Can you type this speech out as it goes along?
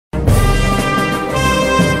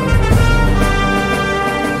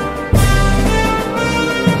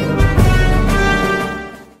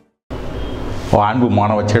அன்பு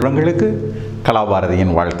மாணவ செல்வங்களுக்கு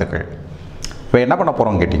கலாபாரதியின் வாழ்த்துக்கள். இப்போ என்ன பண்ண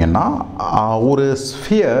போகிறோம் கேட்டிங்கன்னா, ஒரு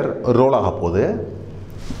ஸ்பியர் ரோல் ஆக போகுது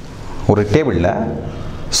ஒரு டேபிளில்.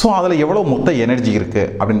 ஸோ அதில் எவ்வளோ மொத்த எனர்ஜி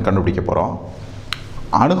இருக்குது அப்படின்னு கண்டுபிடிக்க போகிறோம்.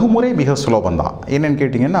 அணுகுமுறை மிக சுலபந்தான். என்னென்னு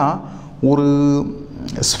கேட்டிங்கன்னா, ஒரு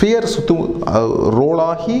ஸ்பியர் ரோல்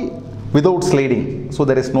ஆகி without sliding, so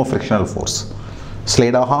there is no frictional force.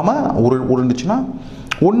 Slide ஆகாமல் உருண்டுச்சுன்னா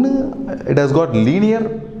ஒன்று it has got linear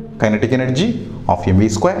kinetic energy of mv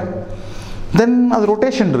square. தென் அது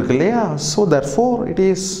ரொட்டேஷன் இருக்கு இல்லையா, so therefore it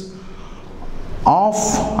is of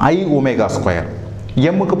I omega square.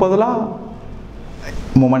 எம்முக்கு பதிலாக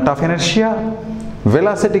மூமெண்ட் ஆஃப் இனர்ஷியா,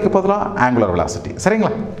 வெலாசிட்டிக்கு பதிலாக angular velocity.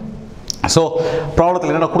 சரிங்களா? So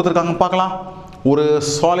ப்ராப்ளத்தில் என்னென்ன கொடுத்துருக்காங்கன்னு பார்க்கலாம். ஒரு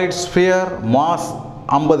solid sphere mass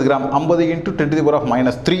 50 gram, 50 ×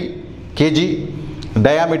 10⁻³ kg,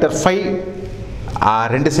 diameter 5,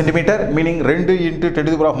 2 centimetre, meaning 2 ×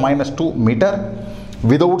 10⁻² metre,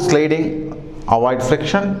 without sliding, avoid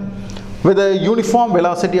friction, with a uniform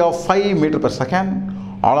velocity of 5 meter per second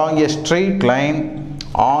along a straight line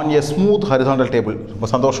on a smooth horizontal table. ரொம்ப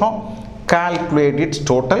சந்தோஷம். calculate its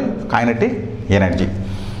total kinetic energy.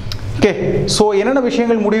 Okay, so என்னென்ன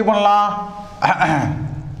விஷயங்கள் முடிவு பண்ணலாம்?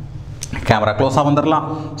 Camera க்ளோஸாக வந்துடலாம்.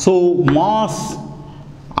 So mass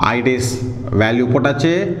IDs value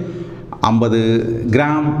போட்டாச்சு 50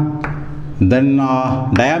 gram. Then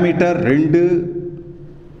diameter 2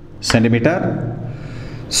 centimetre.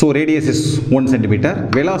 So radius is 1 centimetre.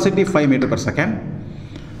 Velocity 5 metre per second.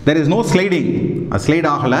 There is no sliding, அது ஸ்லைட்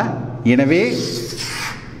ஆகலை. எனவே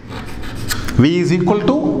V is equal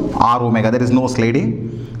to R omega. There is no sliding.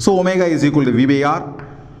 So omega is equal to V/R.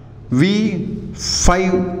 V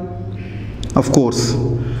 5, of course.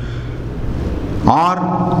 R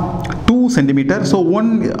 2 centimeter. So one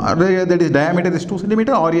that is diameter is 2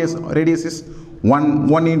 centimeter. Radius is 1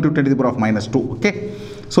 × 10⁻². Okay.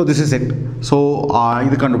 So this is it. So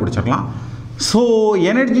இது கண்டுபிடிச்சிடலாம். So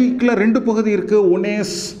எனர்ஜிக்குள்ள ரெண்டு பகுதி இருக்கு. One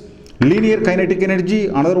is linear kinetic energy,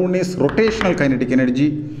 another one is rotational kinetic energy.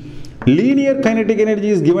 Linear kinetic energy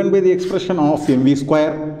is given by the expression of mv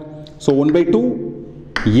square. So 1/2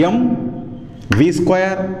 m v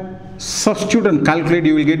square. Substitute and calculate,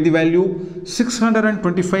 you will get the value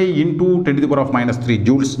 625 × 10⁻³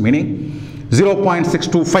 joules, meaning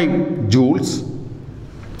 0.625 joules.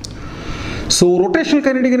 So rotational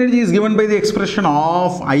kinetic energy is given by the expression of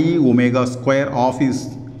I omega square of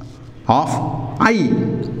I.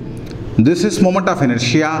 This is moment of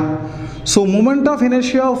inertia. So moment of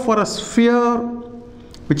inertia for a sphere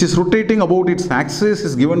which is rotating about its axis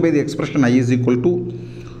is given by the expression I is equal to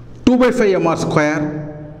 2/5 mr square.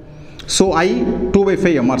 So I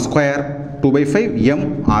 2/5 mr square, 2/5 m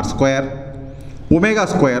r square. Omega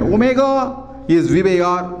square, omega is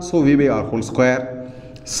V/R, so V/R whole square.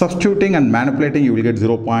 Substituting and manipulating, you will get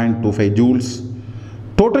 0.25 joules.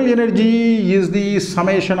 Total energy is the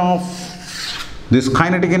summation of this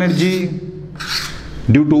kinetic energy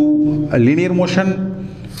due to a linear motion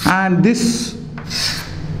and this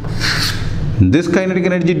kinetic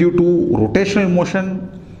energy due to rotational motion.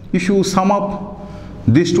 If you sum up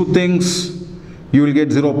these two things, you will get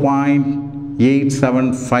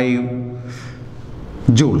 0.875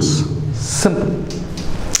 joules. Simple.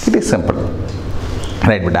 It is simple.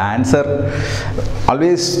 Right, but answer,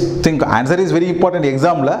 always think answer is very important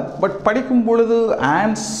exam la, but படிக்கும் பொழுது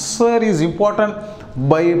answer is important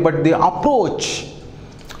but the approach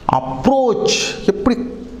எப்படி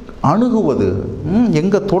அணுகுவது,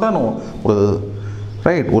 எங்கே தொடணும். ஒரு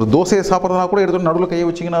right, ஒரு தோசையை சாப்பிட்றதுனா கூட எடுத்து நடுவில் கையை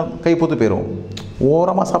வச்சிங்கன்னா கை பொத்து போயிடும்.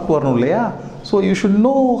 ஓரமாக சாப்பிட்டு வரணும் இல்லையா? So you should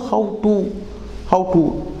know how to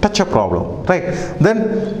touch a problem. Right, தென்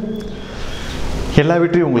எல்லா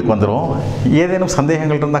வெற்றியும் உங்களுக்கு வந்துடும். ஏதேனும்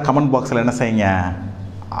சந்தேகங்கள் இருந்தால் கமெண்ட் பாக்ஸில் என்ன செய்யுங்க,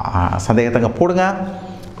 சந்தேகத்தங்க போடுங்க.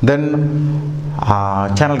 தென்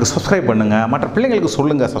சேனலுக்கு சப்ஸ்கிரைப் பண்ணுங்கள், மற்ற பிள்ளைங்களுக்கு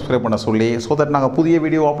சொல்லுங்கள் சப்ஸ்கிரைப் பண்ண சொல்லி. ஸோ தட் நாங்கள் புதிய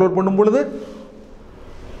வீடியோ அப்லோட் பண்ணும் பொழுது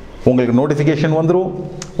உங்களுக்கு நோட்டிஃபிகேஷன் வந்துடும்.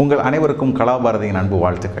 உங்கள் அனைவருக்கும் கலாபாரதியின் அன்பு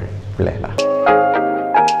வாழ்த்துக்கள் பிள்ளைகளா.